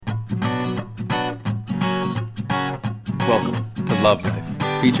Love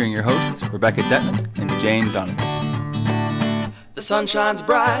Life, featuring your hosts Rebecca Detman and Jane Donovan. The sun shines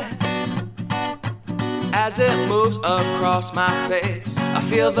bright as it moves across my face. I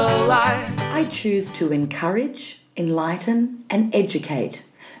feel the light. I choose to encourage, enlighten and educate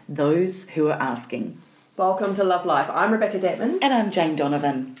those who are asking. Welcome to Love Life. I'm Rebecca Detman. And I'm Jane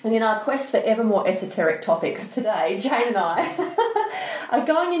Donovan. And in our quest for ever more esoteric topics today, Jane and I are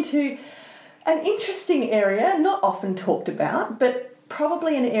going into an interesting area, not often talked about, but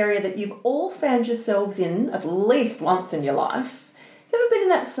probably an area that you've all found yourselves in at least once in your life. You ever been in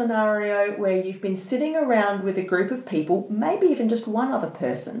that scenario where you've been sitting around with a group of people, maybe even just one other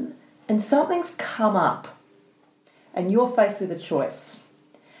person, and something's come up and you're faced with a choice?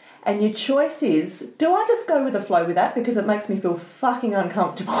 And your choice is, do I just go with the flow with that because it makes me feel fucking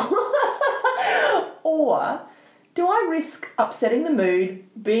uncomfortable? Or do I risk upsetting the mood,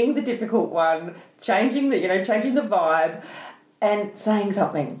 being the difficult one, changing the vibe and saying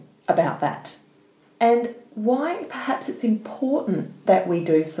something about that? And why perhaps it's important that we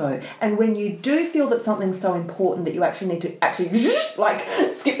do so. And when you do feel that something's so important that you actually need to like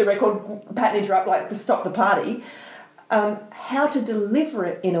skip the record, pat and interrupt, like stop the party, how to deliver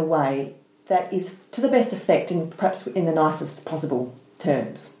it in a way that is to the best effect and perhaps in the nicest possible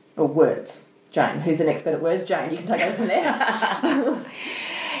terms or words. Jane, who's an expert at words. Jane, you can take over from there.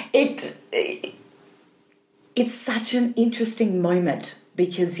 It's such an interesting moment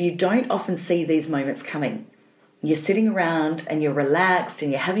because you don't often see these moments coming. You're sitting around and you're relaxed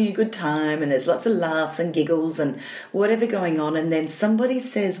and you're having a good time and there's lots of laughs and giggles and whatever going on, and then somebody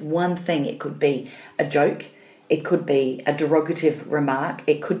says one thing. It could be a joke. It could be a derogative remark.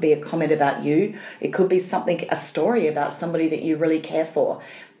 It could be a comment about you. It could be a story about somebody that you really care for.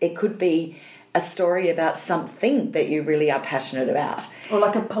 It could be a story about something that you really are passionate about. Or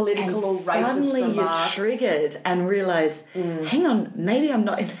like a political or racist remark. Suddenly you're triggered and realise, hang on, maybe I'm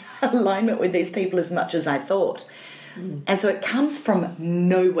not in alignment with these people as much as I thought. And so it comes from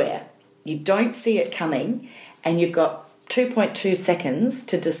nowhere. You don't see it coming and you've got 2.2 seconds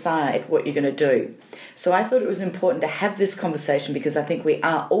to decide what you're going to do. So I thought it was important to have this conversation because I think we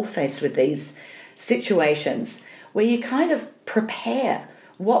are all faced with these situations where you kind of prepare.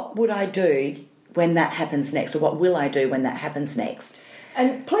 What would I do when that happens next? Or what will I do when that happens next?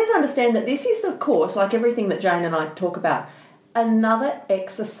 And please understand that this is, of course, like everything that Jane and I talk about, another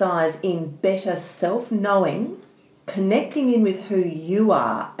exercise in better self-knowing, connecting in with who you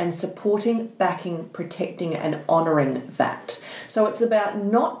are and supporting, backing, protecting and honouring that. So it's about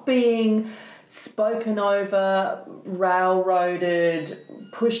not being spoken over, railroaded,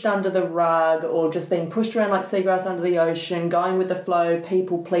 pushed under the rug, or just being pushed around like seagrass under the ocean, going with the flow,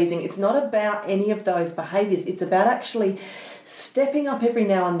 people pleasing. It's not about any of those behaviours. It's about actually stepping up every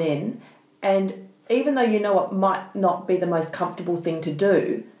now and then, and even though you know it might not be the most comfortable thing to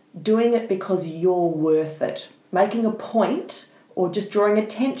do, doing it because you're worth it. Making a point or just drawing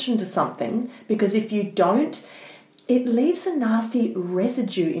attention to something, because if you don't, it leaves a nasty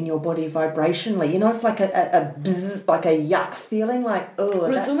residue in your body vibrationally. You know, it's like a bzz, like a yuck feeling, like, oh.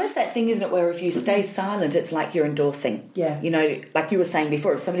 Well, it's almost that thing, isn't it, where if you stay silent, it's like you're endorsing. Yeah. You know, like you were saying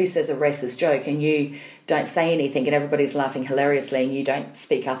before, if somebody says a racist joke and you don't say anything and everybody's laughing hilariously and you don't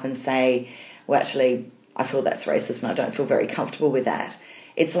speak up and say, well, actually, I feel that's racist and I don't feel very comfortable with that.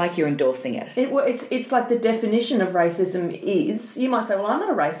 It's like you're endorsing it. It's like the definition of racism is, you might say, well, I'm not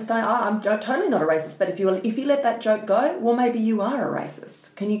a racist. I'm totally not a racist. But if you let that joke go, well, maybe you are a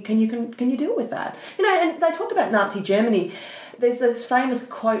racist. Can you deal with that? You know, and they talk about Nazi Germany. There's this famous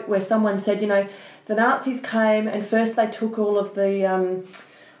quote where someone said, you know, the Nazis came and first they took all of the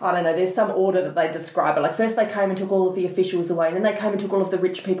I don't know, there's some order that they describe it. Like first they came and took all of the officials away, and then they came and took all of the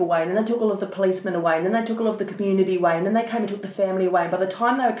rich people away, and then they took all of the policemen away, and then they took all of the community away, and then they came and took the family away. And by the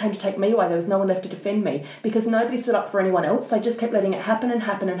time they came to take me away, there was no one left to defend me because nobody stood up for anyone else. They just kept letting it happen and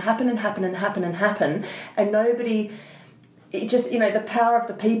happen and happen and happen and happen and happen. And nobody... It just, you know, the power of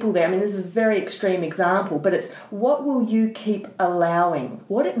the people there. I mean, this is a very extreme example, but it's what will you keep allowing?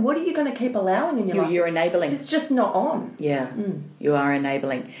 What are you going to keep allowing in your life? You're enabling. It's just not on. Yeah, You are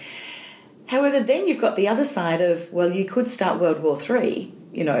enabling. However, then you've got the other side of, well, you could start World War III,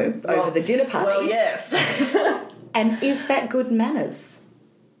 you know, over the dinner party. Well, yes. And is that good manners?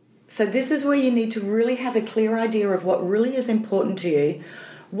 So this is where you need to really have a clear idea of what really is important to you,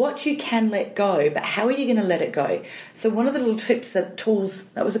 what you can let go, but how are you going to let it go? So one of the little tips, that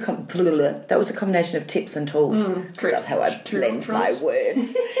was a combination of tips and tools. That's how I blend my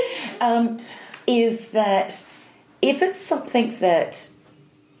words. Is that if it's something that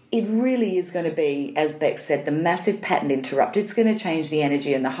it really is going to be, as Beck said, the massive pattern interrupt. It's going to change the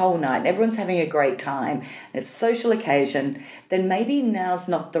energy in the whole night, and everyone's having a great time. It's a social occasion. Then maybe now's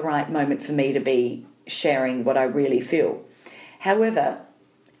not the right moment for me to be sharing what I really feel. However,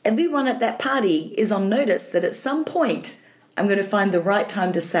 everyone at that party is on notice that at some point I'm going to find the right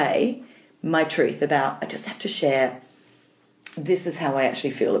time to say my truth about, I just have to share, this is how I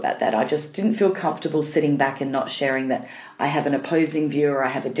actually feel about that. I just didn't feel comfortable sitting back and not sharing that I have an opposing view, or I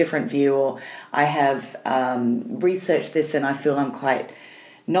have a different view, or I have researched this and I feel I'm quite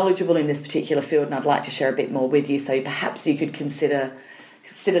knowledgeable in this particular field and I'd like to share a bit more with you. So perhaps you could consider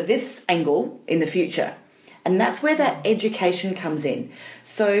this angle in the future. And that's where that education comes in.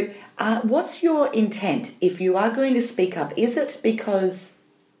 So what's your intent if you are going to speak up? Is it because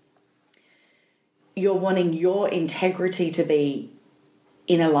you're wanting your integrity to be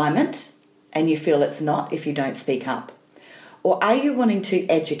in alignment and you feel it's not if you don't speak up? Or are you wanting to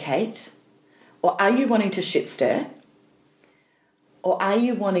educate? Or are you wanting to shit stir? Or are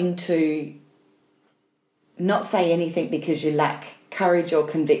you wanting to not say anything because you lack courage or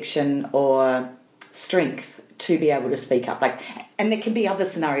conviction or strength to be able to speak up? And there can be other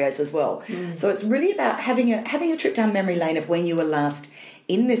scenarios as well. So it's really about having a trip down memory lane of when you were last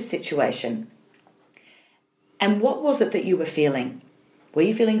in this situation. And what was it that you were feeling? Were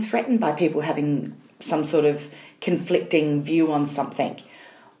you feeling threatened by people having some sort of conflicting view on something?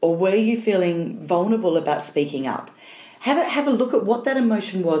 Or were you feeling vulnerable about speaking up? Have a look at what that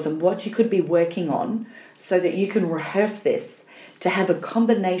emotion was and what you could be working on so that you can rehearse this to have a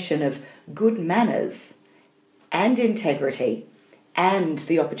combination of good manners and integrity and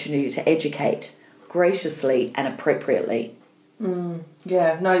the opportunity to educate graciously and appropriately.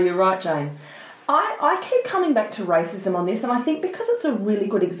 Yeah, no, you're right, Jane. I keep coming back to racism on this, and I think because it's a really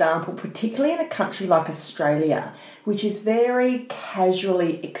good example, particularly in a country like Australia, which is very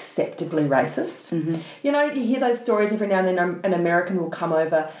casually, acceptably racist. You know, you hear those stories every now and then. An American will come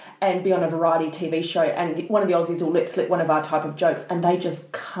over and be on a variety TV show, and one of the Aussies will let slip one of our type of jokes, and they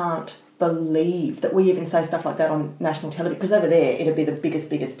just can't believe that we even say stuff like that on national television, because over there it'd be the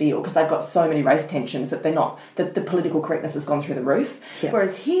biggest deal because they've got so many race tensions that the political correctness has gone through the roof. Yeah.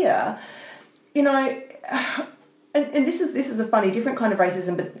 Whereas here, you know, and this is a funny, different kind of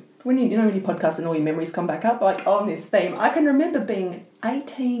racism, but when you podcast and all your memories come back up, like on this theme, I can remember being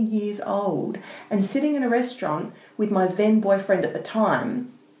 18 years old and sitting in a restaurant with my then boyfriend at the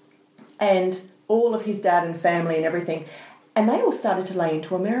time and all of his dad and family and everything, and they all started to lay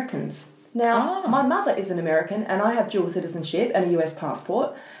into Americans. Now, my mother is an American and I have dual citizenship and a US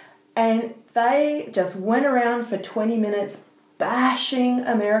passport, and they just went around for 20 minutes bashing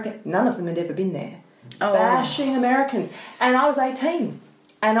American. None of them had ever been there. Bashing Americans. And I was 18.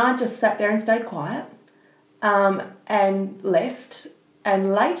 And I just sat there and stayed quiet and left.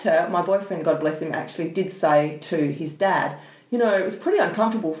 And later, my boyfriend, God bless him, actually did say to his dad, you know, it was pretty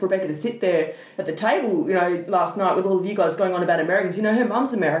uncomfortable for Rebecca to sit there at the table, you know, last night with all of you guys going on about Americans. You know, her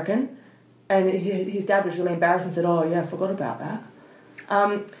mum's American. And his dad was really embarrassed and said, oh, yeah, I forgot about that.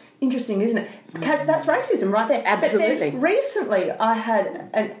 Interesting, isn't it? That's racism right there. Absolutely. But then recently I had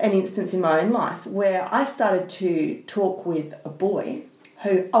an instance in my own life where I started to talk with a boy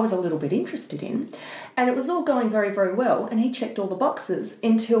who I was a little bit interested in, and it was all going very, very well, and he checked all the boxes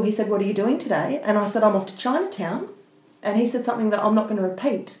until he said, what are you doing today? And I said, I'm off to Chinatown. And he said something that I'm not going to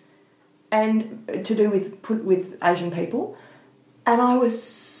repeat, and to do with Asian people. And I was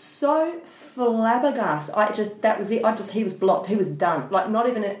so flabbergasted. That was it. He was blocked. He was done. Like, not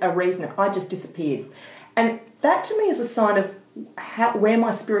even a reason. I just disappeared. And that to me is a sign of where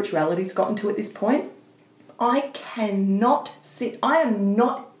my spirituality's gotten to at this point. I cannot sit. I am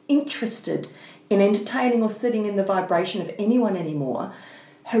not interested in entertaining or sitting in the vibration of anyone anymore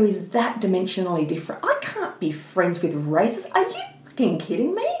who is that dimensionally different. I can't be friends with racists. Are you fucking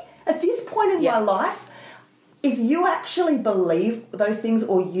kidding me? At this point in my life, if you actually believe those things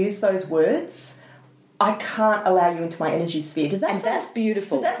or use those words, I can't allow you into my energy sphere. That's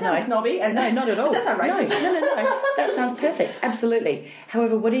beautiful. Does that sound snobby? No, not at all. Does that sound racist? No. That sounds perfect. Absolutely.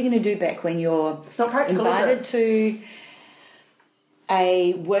 However, what are you going to do, Beck, when you're invited to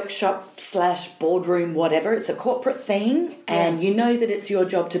a workshop / boardroom, whatever? It's a corporate thing, and you know that it's your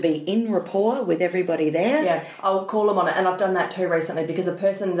job to be in rapport with everybody there. Yeah, I'll call them on it, and I've done that too recently because a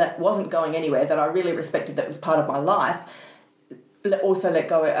person that wasn't going anywhere that I really respected, that was part of my life, also let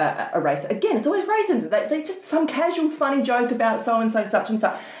go a race. Again, it's always racism. They just some casual funny joke about so and so such and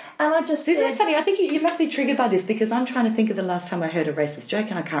such. And I just Isn't it funny? I think you must be triggered by this because I'm trying to think of the last time I heard a racist joke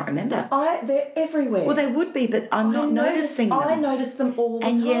and I can't remember. They're everywhere. Well, they would be, but I'm not noticing them. I notice them all the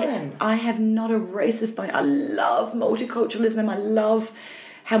time. And yet I have not a racist bone. I love multiculturalism. I love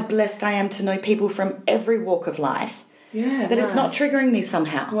how blessed I am to know people from every walk of life. Yeah. But it's not triggering me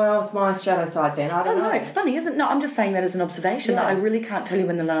somehow. Well, it's my shadow side then. I don't know. No, it's funny, isn't it? No, I'm just saying that as an observation that I really can't tell you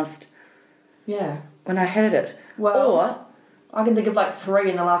when I heard it. Well, or I can think of like 3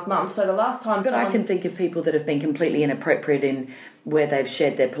 in the last month. So the last time... But I can think of people that have been completely inappropriate in where they've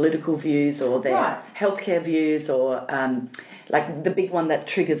shared their political views or their healthcare views or... like the big one that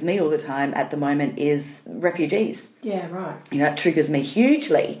triggers me all the time at the moment is refugees. Yeah, right. You know, it triggers me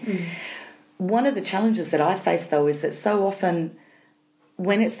hugely. One of the challenges that I face, though, is that so often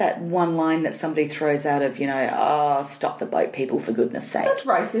when it's that one line that somebody throws out of, stop the boat, people, for goodness sake. That's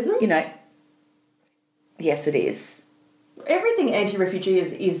racism. You know, yes, it is. Everything anti-refugee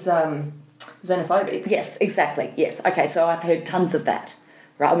is xenophobic. Yes, exactly, yes. Okay, so I've heard tons of that.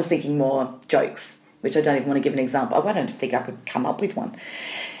 Right, I was thinking more jokes, which I don't even want to give an example. I don't think I could come up with one.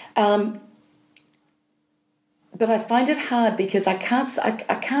 But I find it hard because I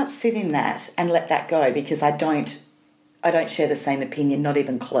can't sit in that and let that go because I don't share the same opinion, not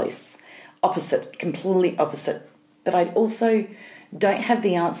even close. Opposite, completely opposite. But I also don't have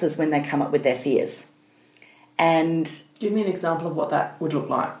the answers when they come up with their fears. And give me an example of what that would look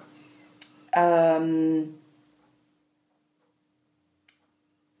like.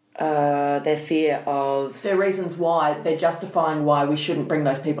 Their fear of... Their reasons why, they're justifying why we shouldn't bring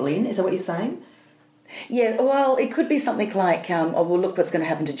those people in. Is that what you're saying? Yeah, well, it could be something like, look what's going to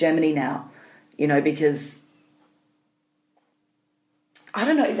happen to Germany now, because... I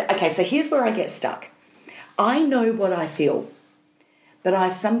don't know. Okay, so here's where I get stuck. I know what I feel, but I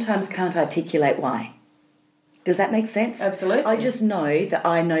sometimes can't articulate why. Does that make sense? Absolutely. I just know that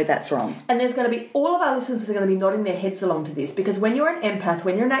I know that's wrong. And there's going to be, all of our listeners are going to be nodding their heads along to this because when you're an empath,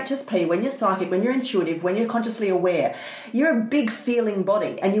 when you're an HSP, when you're psychic, when you're intuitive, when you're consciously aware, you're a big feeling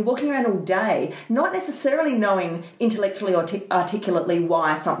body and you're walking around all day not necessarily knowing intellectually or articulately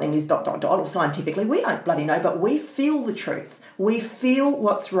why something is ... or scientifically. We don't bloody know, but we feel the truth. We feel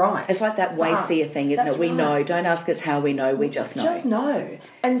what's right. It's like that Wayseer thing, isn't it? We know. Don't ask us how we know, we just know. Just know.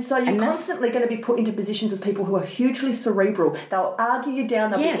 And so you're constantly going to be put into positions with people who are hugely cerebral. They'll argue you down,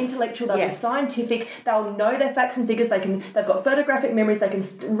 they'll be intellectual, they'll be scientific, they'll know their facts and figures, they've got photographic memories, they can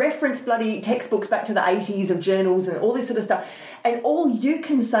reference bloody textbooks back to the 80s of journals and all this sort of stuff. And all you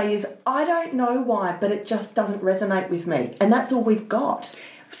can say is, I don't know why, but it just doesn't resonate with me. And that's all we've got.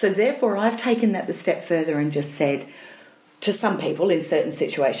 So therefore, I've taken that the step further and just said... to some people in certain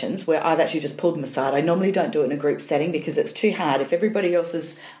situations where I've actually just pulled them aside. I normally don't do it in a group setting because it's too hard. If everybody else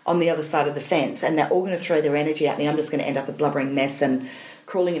is on the other side of the fence and they're all going to throw their energy at me, I'm just going to end up a blubbering mess and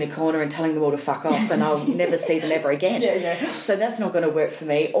crawling in a corner and telling them all to fuck off and I'll never see them ever again. So that's not going to work for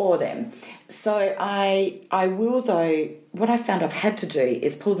me or them. So I will, though, what I found I've had to do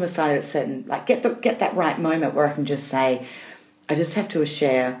is pull them aside at a certain, like get that right moment where I can just say, I just have to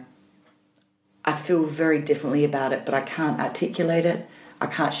share... I feel very differently about it, but I can't articulate it. I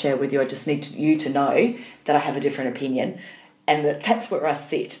can't share with you. I just need you to know that I have a different opinion and that's where I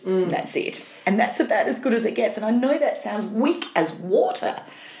sit. That's it. And that's about as good as it gets. And I know that sounds weak as water.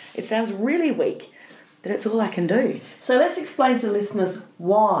 It sounds really weak, but it's all I can do. So let's explain to the listeners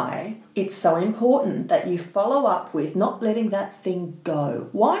why it's so important that you follow up with not letting that thing go.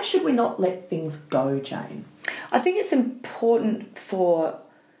 Why should we not let things go, Jane? I think it's important for...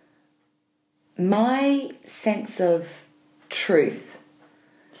 my sense of truth,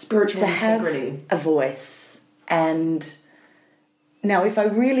 spiritual integrity, have a voice. And now if I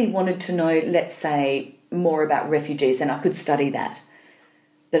really wanted to know, let's say, more about refugees, then I could study that.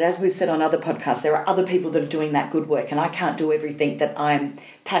 But as we've said on other podcasts, there are other people that are doing that good work and I can't do everything that I'm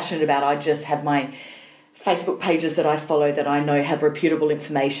passionate about. I just have my Facebook pages that I follow that I know have reputable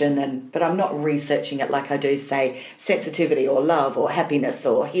information, but I'm not researching it like I do, say, sensitivity or love or happiness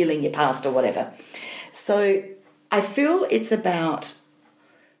or healing your past or whatever. So I feel it's about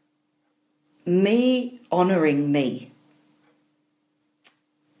me honouring me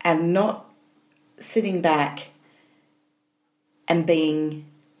and not sitting back and being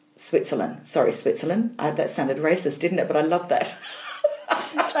Switzerland. Sorry, Switzerland. That sounded racist, didn't it? But I love that.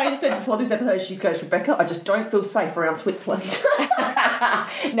 Jane said before this episode, she goes, Rebecca, I just don't feel safe around Switzerland.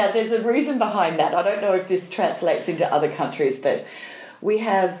 Now, there's a reason behind that. I don't know if this translates into other countries, but we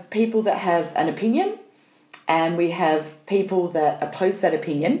have people that have an opinion and we have people that oppose that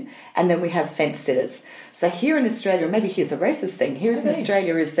opinion and then we have fence sitters. So here in Australia, maybe here's a racist thing, here in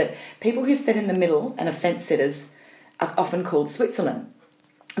Australia is that people who sit in the middle and are fence sitters are often called Switzerland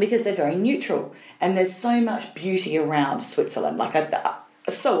because they're very neutral and there's so much beauty around Switzerland. Like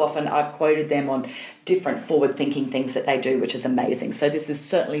so often I've quoted them on different forward-thinking things that they do, which is amazing. So this is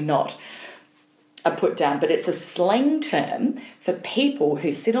certainly not a put down, but it's a slang term for people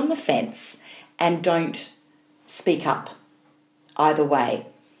who sit on the fence and don't speak up either way.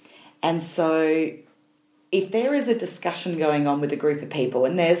 And so if there is a discussion going on with a group of people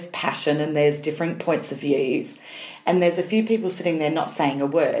and there's passion and there's different points of views and there's a few people sitting there not saying a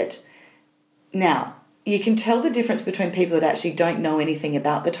word, now you can tell the difference between people that actually don't know anything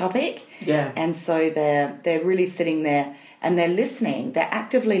about the topic. Yeah. And so they're really sitting there and they're listening, they're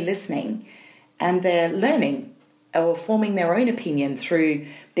actively listening, and they're learning or forming their own opinion through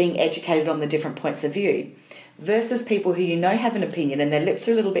being educated on the different points of view, versus people who have an opinion and their lips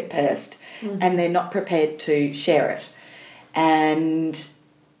are a little bit pursed and they're not prepared to share it. And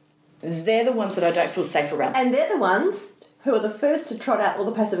they're the ones that I don't feel safe around. And they're the ones who are the first to trot out all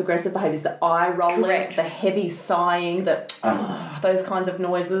the passive-aggressive behaviours, the eye rolling, Correct. the heavy sighing, those kinds of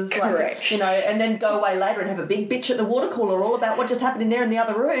noises. Correct. Like, and then go away later and have a big bitch at the water cooler all about what just happened in there in the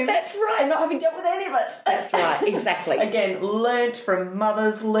other room. That's right. And not having dealt with any of it. That's right, exactly. Again, learnt from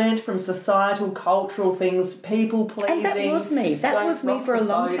mothers, learnt from societal, cultural things, people-pleasing. And that was me. That was me for a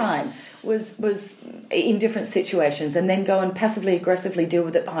long time. Was in different situations and then go and passively aggressively deal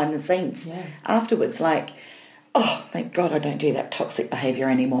with it behind the scenes afterwards. Like, oh, thank God I don't do that toxic behaviour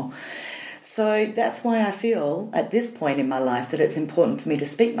anymore. So that's why I feel at this point in my life that it's important for me to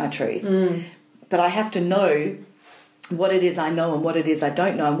speak my truth. But I have to know what it is I know and what it is I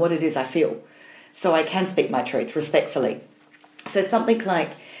don't know and what it is I feel, so I can speak my truth respectfully. So something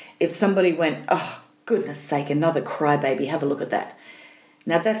like if somebody went, oh, goodness sake, another crybaby, have a look at that.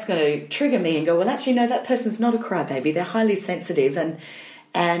 Now that's going to trigger me and go, well, actually, no, that person's not a crybaby. They're highly sensitive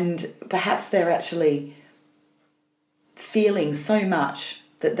and perhaps they're actually feeling so much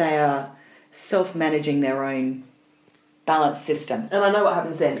that they are self-managing their own balance system. And I know what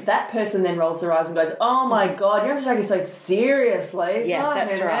happens then. That person then rolls their eyes and goes, oh my God, you have to take it so seriously. Yeah,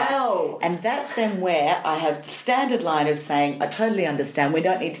 that's right. Hell. And that's then where I have the standard line of saying, I totally understand. We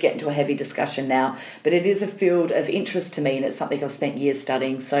don't need to get into a heavy discussion now, but it is a field of interest to me and it's something I've spent years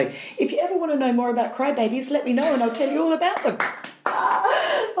studying. So if you ever want to know more about crybabies, let me know and I'll tell you all about them.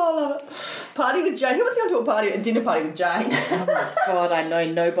 I love it. Party with Jane. Who wants to go to a dinner party with Jane? Oh my God, I know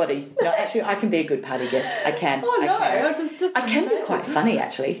nobody. No, actually, I can be a good party guest. I can. Oh no, I can be quite funny,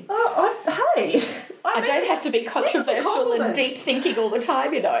 actually. Hey. I don't have to be controversial and deep thinking all the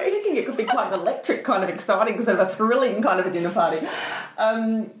time, you know. I think it could be quite an electric kind of exciting instead of a thrilling kind of a dinner party.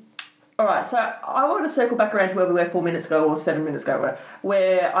 All right, so I want to circle back around to where we were 4 minutes ago or 7 minutes ago,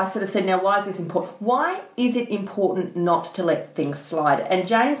 where I sort of said, now, why is this important? Why is it important not to let things slide? And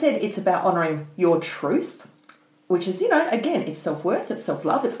Jane said it's about honouring your truth, which is, again, it's self-worth, it's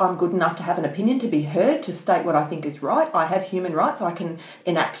self-love, it's I'm good enough to have an opinion, to be heard, to state what I think is right. I have human rights, I can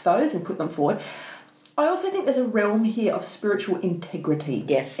enact those and put them forward. I also think there's a realm here of spiritual integrity.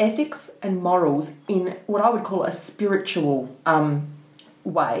 Yes. Ethics and morals in what I would call a spiritual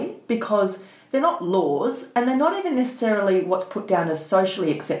way, because they're not laws and they're not even necessarily what's put down as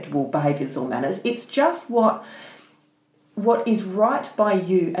socially acceptable behaviours or manners. It's just what is right by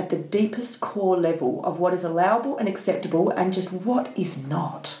you at the deepest core level of what is allowable and acceptable and just what is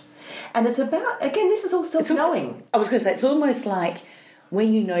not. And it's about, again, this is all self-knowing. I was going to say, it's almost like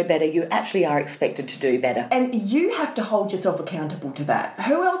when you know better, you actually are expected to do better. And you have to hold yourself accountable to that.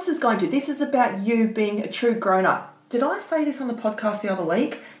 Who else is going to? This is about you being a true grown-up. Did I say this on the podcast the other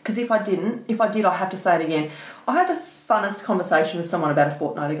week? Because if I did, I have to say it again. I had the funnest conversation with someone about a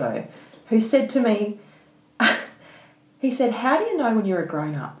fortnight ago who said to me, he said, how do you know when you're a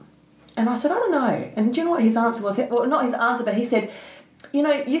grown-up? And I said, I don't know. And do you know what his answer was? Well, not his answer, but he said, you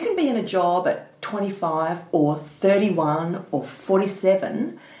can be in a job at 25 or 31 or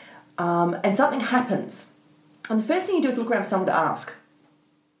 47 and something happens. And the first thing you do is look around for someone to ask.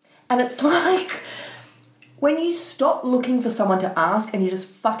 And it's like, when you stop looking for someone to ask and you just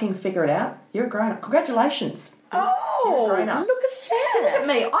fucking figure it out, you're a grown-up. Congratulations. Oh, you're a grown-up. look at that. So look at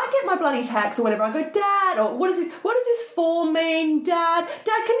me. I get my bloody tax or whatever. I go, Dad, or what does this for mean, Dad?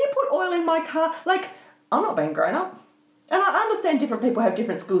 Dad, can you put oil in my car? Like, I'm not being grown up. And I understand different people have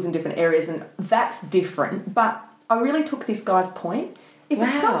different skills in different areas and that's different. But I really took this guy's point. If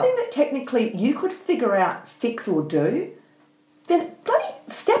it's something that technically you could figure out, fix or do, then bloody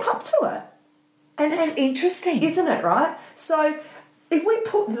step up to it. That's interesting. Isn't it, right? So if we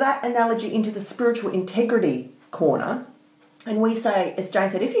put that analogy into the spiritual integrity corner and we say, as Jane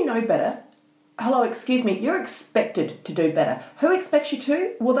said, if you know better, hello, excuse me, you're expected to do better. Who expects you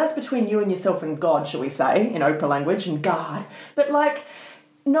to? Well, that's between you and yourself and God, shall we say, in Oprah language, and God. But,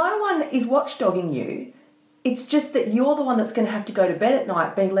 no one is watchdogging you It's just that you're the one that's going to have to go to bed at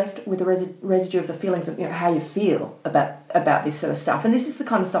night being left with the residue of the feelings of how you feel about this sort of stuff. And this is the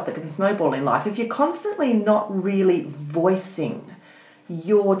kind of stuff that can snowball in life. If you're constantly not really voicing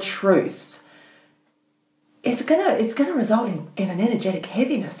your truth, it's gonna result in an energetic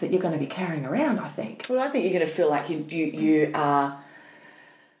heaviness that you're going to be carrying around, I think. Well, I think you're going to feel like you are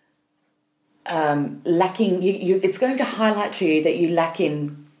lacking. It's going to highlight to you that you lack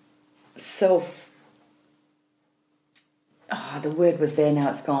in self. The word was there, now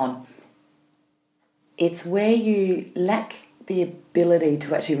it's gone. It's where you lack the ability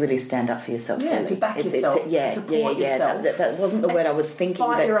to actually really stand up for yourself. Yeah, really. to back yourself, support yourself. That wasn't the word I was thinking.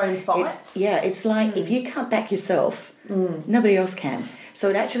 Fight your own fights. It's like if you can't back yourself, nobody else can. So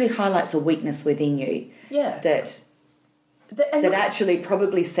it actually highlights a weakness within you. Yeah. That actually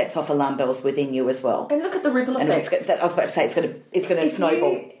probably sets off alarm bells within you as well. And look at the ripple effects. I was about to say it's going to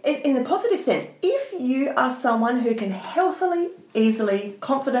snowball. In the positive sense, if you are someone who can healthily, easily,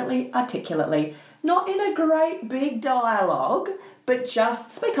 confidently, articulately, not in a great big dialogue, but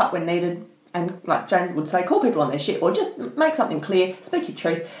just speak up when needed, and like James would say, call people on their shit, or just make something clear, speak your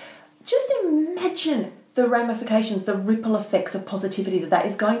truth. Just imagine the ramifications, the ripple effects of positivity that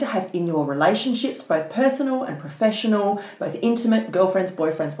is going to have in your relationships, both personal and professional, both intimate, girlfriends,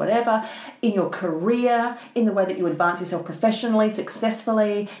 boyfriends, whatever, in your career, in the way that you advance yourself professionally,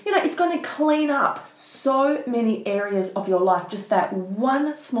 successfully. It's going to clean up so many areas of your life, just that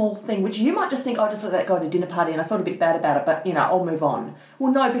one small thing, which you might just think, just let that go at a dinner party and I felt a bit bad about it, but, I'll move on.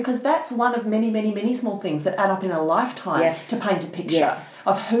 Well, no, because that's one of many, many, many small things that add up in a lifetime to paint a picture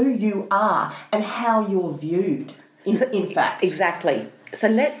of who you are and how you're viewed, in fact. Exactly. So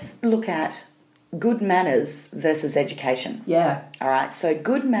let's look at good manners versus education. Yeah. All right. So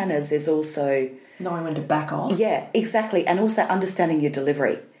good manners is also knowing when to back off. Yeah, exactly. And also understanding your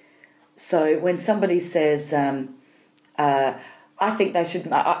delivery. So when somebody says, I think they should,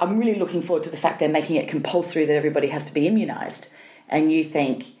 I'm really looking forward to the fact they're making it compulsory that everybody has to be immunised, and you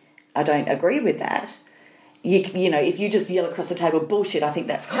think, I don't agree with that. If you just yell across the table, bullshit, I think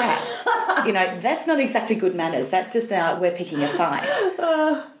that's crap. That's not exactly good manners. That's just we're picking a fight.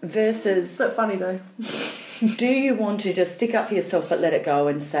 Versus... So funny though. Do you want to just stick up for yourself but let it go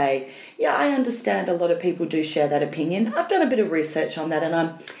and say, yeah, I understand a lot of people do share that opinion. I've done a bit of research on that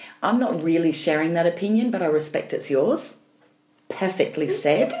and I'm not really sharing that opinion, but I respect it's yours. Perfectly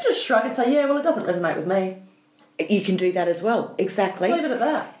said. You can just shrug and say, yeah, well, it doesn't resonate with me. You can do that as well. Exactly. Just leave it at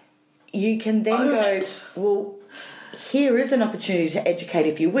that. You can then well, here is an opportunity to educate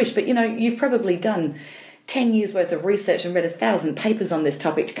if you wish, but you've probably done 10 years worth of research and read 1,000 papers on this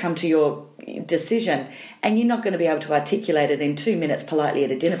topic to come to your decision, and you're not going to be able to articulate it in 2 minutes politely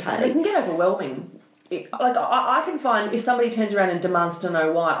at a dinner party. It can get overwhelming. I can find, if somebody turns around and demands to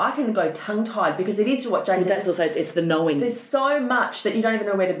know why, I can go tongue-tied, because it is what Jane said. That's also, it's the knowing. There's so much that you don't even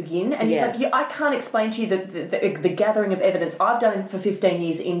know where to begin. And it's like, I can't explain to you the gathering of evidence. I've done it for 15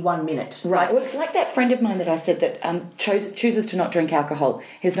 years in 1 minute. Right. Well, it's like that friend of mine that I said that chooses to not drink alcohol.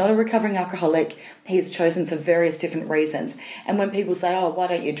 He's not a recovering alcoholic. He is chosen for various different reasons. And when people say, why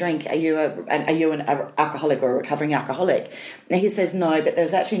don't you drink? Are you an alcoholic or a recovering alcoholic? Now he says no, but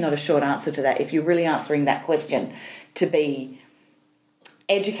there's actually not a short answer to that. If you're really answering that question to be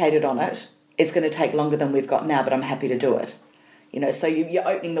educated on it, it's going to take longer than we've got now, but I'm happy to do it. So you're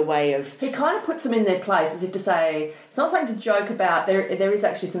opening the way of... He kind of puts them in their place as if to say, it's not something to joke about, there is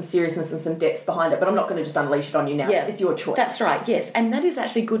actually some seriousness and some depth behind it, but I'm not going to just unleash it on you now. Yeah, it's your choice. That's right, yes. And that is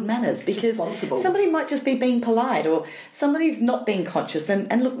actually good manners, because somebody might just be being polite, or somebody's not being conscious.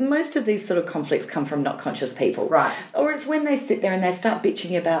 And look, most of these sort of conflicts come from not conscious people. Right. Or it's when they sit there and they start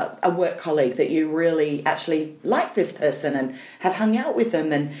bitching about a work colleague that you really actually like this person and have hung out with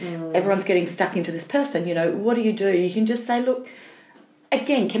them, and everyone's getting stuck into this person. What do? You can just say, look...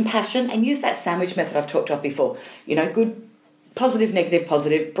 Again, compassion, and use that sandwich method I've talked of before. Good, positive, negative,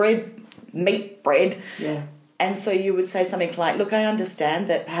 positive, bread, meat, bread. Yeah. And so you would say something like, look, I understand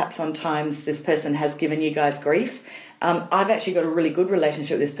that perhaps on times this person has given you guys grief. I've actually got a really good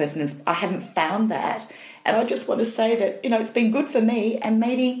relationship with this person, and I haven't found that. And I just want to say that, it's been good for me, and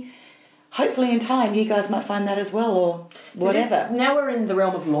maybe, hopefully in time, you guys might find that as well, or whatever. Now we're in the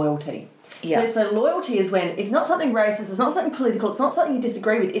realm of loyalty. Yeah. So loyalty is when it's not something racist, it's not something political, it's not something you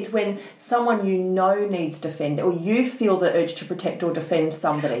disagree with. It's when someone needs defended, or you feel the urge to protect or defend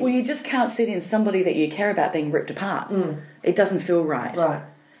somebody. Well, you just can't sit in somebody that you care about being ripped apart. It doesn't feel right. Right.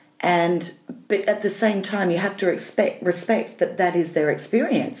 But at the same time, you have to respect that is their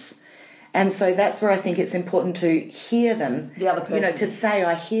experience. And so that's where I think it's important to hear them. The other person. To say,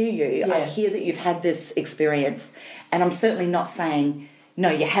 I hear you, Yeah. I hear that you've had this experience, and I'm certainly not saying... No,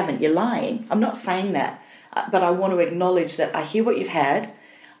 you haven't. You're lying. I'm not saying that. But I want to acknowledge that I hear what you've had.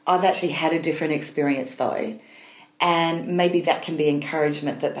 I've actually had a different experience though. And maybe that can be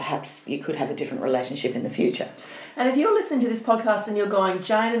encouragement that perhaps you could have a different relationship in the future. And if you're listening to this podcast and you're going,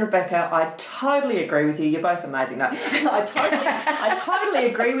 Jane and Rebecca, I totally agree with you. You're both amazing. No, I totally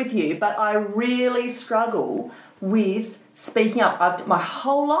agree with you, but I really struggle with speaking up. My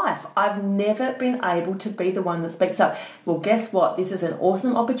whole life, I've never been able to be the one that speaks up. Well, guess what? This is an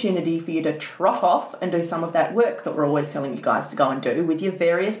awesome opportunity for you to trot off and do some of that work that we're always telling you guys to go and do with your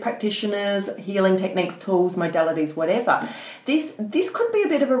various practitioners, healing techniques, tools, modalities, whatever. This could be a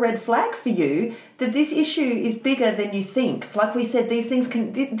bit of a red flag for you, that this issue is bigger than you think. Like we said, these things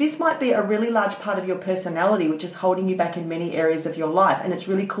this might be a really large part of your personality, which is holding you back in many areas of your life. And it's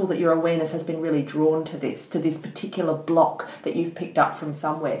really cool that your awareness has been really drawn to this particular block that you've picked up from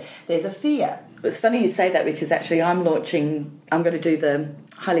somewhere. There's a fear. It's funny you say that, because actually I'm going to do the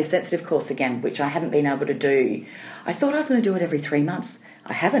highly sensitive course again, which I haven't been able to do. I thought I was going to do it every 3 months.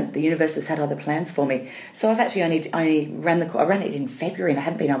 I haven't. The universe has had other plans for me. So I've actually only ran the course. I ran it in February and I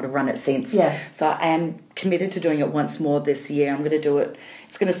haven't been able to run it since. Yeah. So I am committed to doing it once more this year. I'm going to do it.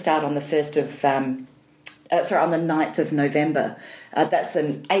 It's going to start on the 9th of November. That's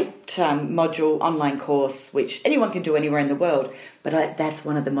an 8-module online course, which anyone can do anywhere in the world. But that's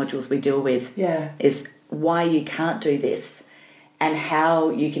one of the modules we deal with. Yeah. Is why you can't do this and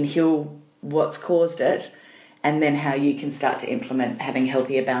how you can heal what's caused it, and then how you can start to implement having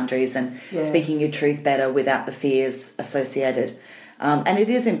healthier boundaries and speaking your truth better without the fears associated. And it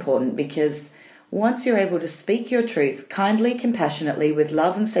is important, because once you're able to speak your truth kindly, compassionately, with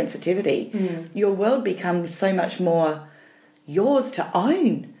love and sensitivity, your world becomes so much more yours to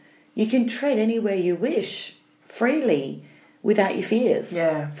own. You can tread anywhere you wish, freely, without your fears.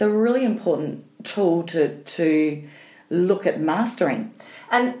 Yeah. So a really important tool to look at mastering.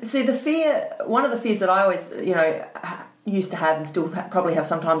 And see, the fear, one of the fears that I always, used to have and still probably have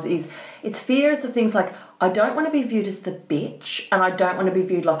sometimes is, it's fears of things like, I don't want to be viewed as the bitch, and I don't want to be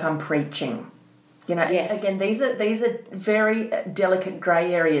viewed like I'm preaching. Yes. Again, these are very delicate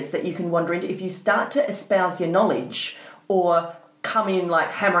grey areas that you can wander into. If you start to espouse your knowledge or come in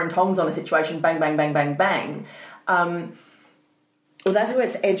like hammer and tongs on a situation, bang, bang, bang, bang, bang. Well, that's where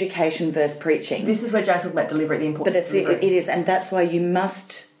it's education versus preaching. This is where Jane's talking about delivery, the importance of delivery. It is, and that's why you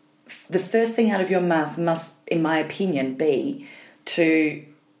must, the first thing out of your mouth must, in my opinion, be to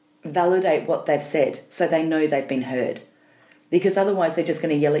validate what they've said so they know they've been heard. Because otherwise they're just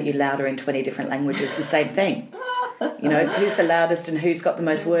going to yell at you louder in 20 different languages, the same thing. It's who's the loudest and who's got the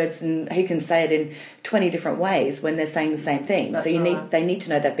most words and who can say it in 20 different ways when they're saying the same thing. That's so right. They need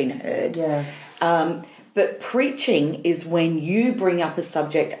to know they've been heard. Yeah. But preaching is when you bring up a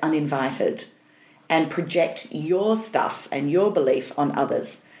subject uninvited and project your stuff and your belief on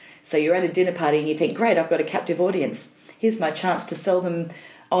others. So you're at a dinner party and you think, great, I've got a captive audience. Here's my chance to sell them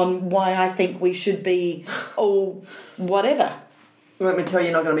on why I think we should be all whatever. Let me tell you,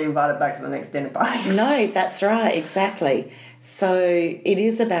 you're not going to be invited back to the next dinner party. No, that's right, exactly. So it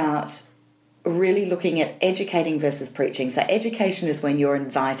is about really looking at educating versus preaching. So education is when you're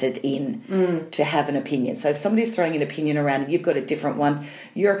invited in to have an opinion. So if somebody's throwing an opinion around and you've got a different one,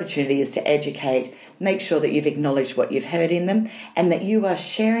 your opportunity is to educate, make sure that you've acknowledged what you've heard in them and that you are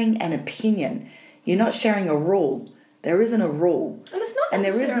sharing an opinion. You're not sharing a rule. There isn't a rule. And it's not and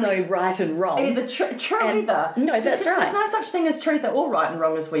there is no right and wrong. Either true either. No, that's right. There's no such thing as truth or right and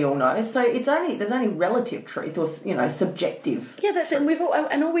wrong, as we all know. So there's only relative truth or subjective. Yeah, that's it. And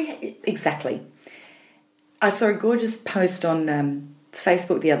exactly. I saw a gorgeous post on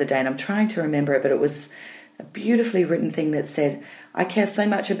Facebook the other day, and I'm trying to remember it, but it was a beautifully written thing that said, "I care so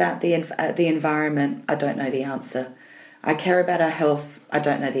much about the environment. I don't know the answer. I care about our health. I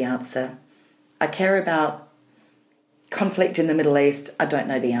don't know the answer. I care about conflict in the Middle East, I don't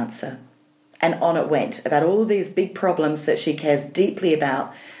know the answer." And on it went about all these big problems that she cares deeply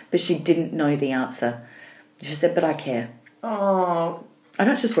about, but she didn't know the answer. She said, but I care. Oh. And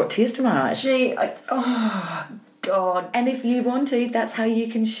it just brought tears to my eyes. Oh, God. And if you want to, that's how you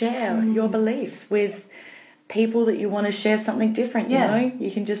can share your beliefs with people that you want to share something different, you know?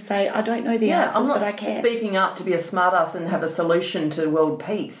 You can just say, I don't know the answers, but I care. I'm not speaking up to be a smartass and have a solution to world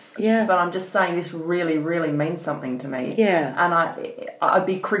peace. Yeah. But I'm just saying this really, really means something to me. Yeah. And I'd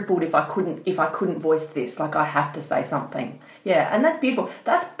be crippled if I couldn't voice this. Like, I have to say something. Yeah, and that's beautiful.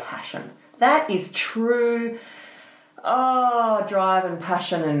 That's passion. That is true drive and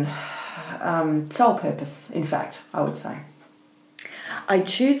passion and soul purpose, in fact, I would say. I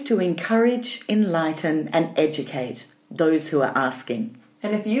choose to encourage, enlighten and educate those who are asking.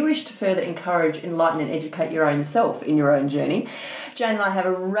 And if you wish to further encourage, enlighten and educate your own self in your own journey, Jane and I have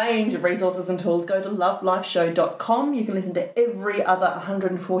a range of resources and tools. Go to lovelifeshow.com. You can listen to every other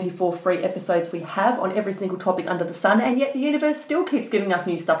 144 free episodes we have on every single topic under the sun, and yet the universe still keeps giving us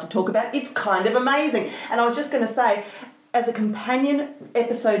new stuff to talk about. It's kind of amazing. And I was just going to say, as a companion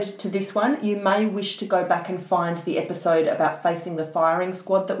episode to this one, you may wish to go back and find the episode about facing the firing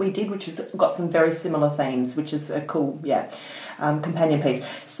squad that we did, which has got some very similar themes, which is a cool, companion piece.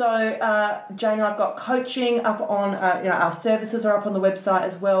 So, Jane and I've got coaching up on, our services are up on the website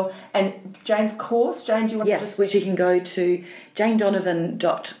as well. And Jane's course, Jane, do you want to Yes, which you can go to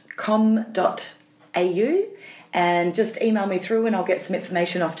janedonovan.com.au and just email me through and I'll get some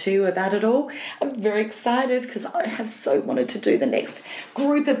information off to you about it all. I'm very excited because I have so wanted to do the next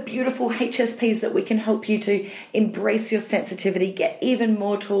group of beautiful HSPs that we can help you to embrace your sensitivity, get even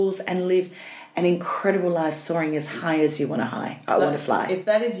more tools and live an incredible life soaring as high as you want to want to fly. If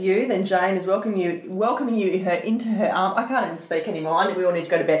that is you, then Jane is welcoming you into her arms. I can't even speak anymore. I know we all need to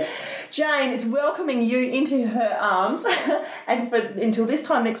go to bed. Jane is welcoming you into her arms. And until this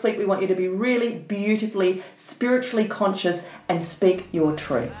time next week, we want you to be really beautifully, spiritually conscious and speak your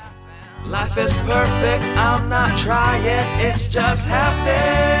truth. Life is perfect, I'm not trying, it's just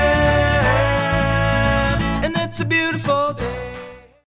happening.